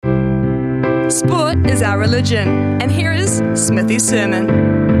Sport is our religion. And here is Smithy's sermon.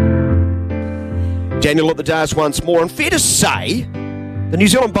 Daniel at the Dais once more, and fair to say, the New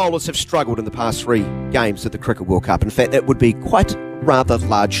Zealand bowlers have struggled in the past 3 games at the Cricket World Cup. In fact, that would be quite rather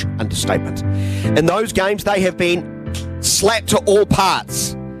large understatement. In those games, they have been slapped to all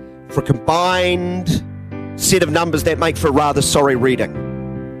parts for a combined set of numbers that make for rather sorry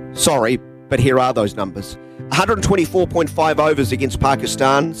reading. Sorry, but here are those numbers. 124.5 overs against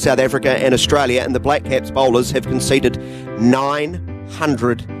Pakistan, South Africa and Australia, and the Black Caps bowlers have conceded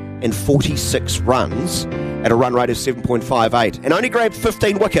 946 runs at a run rate of 7.58 and only grabbed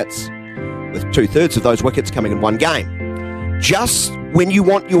 15 wickets, with 2/3 of those wickets coming in one game. Just when you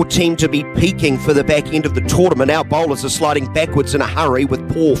want your team to be peaking for the back end of the tournament, our bowlers are sliding backwards in a hurry with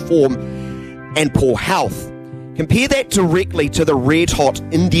poor form and poor health. Compare that directly to the red-hot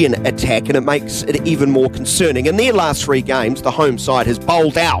Indian attack and it makes it even more concerning. In their last 3 games, the home side has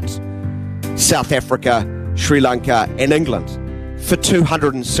bowled out South Africa, Sri Lanka and England for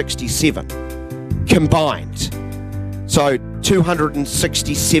 267 combined. So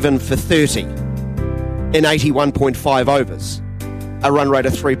 267 for 30 in 81.5 overs, a run rate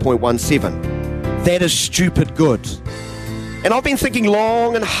of 3.17. That is stupid good. And I've been thinking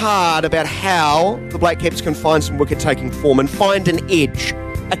long and hard about how the Black Caps can find some wicket-taking form and find an edge,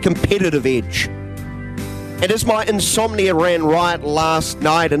 a competitive edge. And as my insomnia ran riot last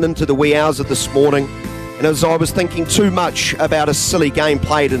night and into the wee hours of this morning, and as I was thinking too much about a silly game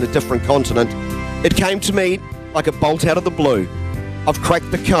played in a different continent, it came to me like a bolt out of the blue. I've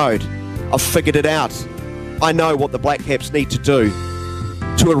cracked the code. I've figured it out. I know what the Black Caps need to do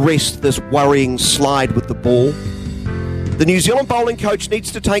to arrest this worrying slide with the ball. The New Zealand bowling coach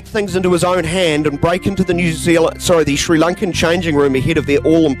needs to take things into his own hand and break into the the Sri Lankan changing room ahead of their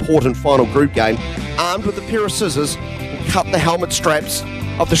all-important final group game, armed with a pair of scissors, and cut the helmet straps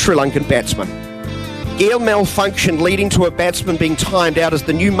of the Sri Lankan batsman. Gear malfunction leading to a batsman being timed out is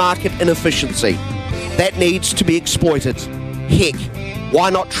the new market inefficiency. That needs to be exploited. Heck, why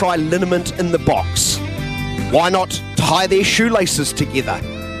not try liniment in the box? Why not tie their shoelaces together?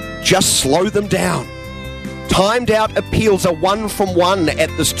 Just slow them down. Timed out appeals are 1 from 1 at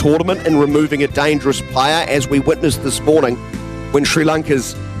this tournament in removing a dangerous player, as we witnessed this morning when Sri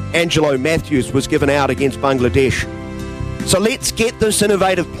Lanka's Angelo Matthews was given out against Bangladesh. So let's get this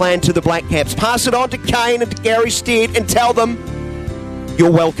innovative plan to the Black Caps. Pass it on to Kane and to Gary Stead and tell them you're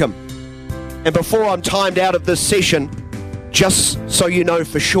welcome. And before I'm timed out of this session, just so you know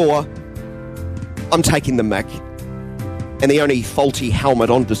for sure, I'm taking the mick. And the only faulty helmet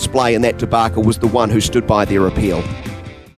on display in that debacle was the one who stood by their appeal.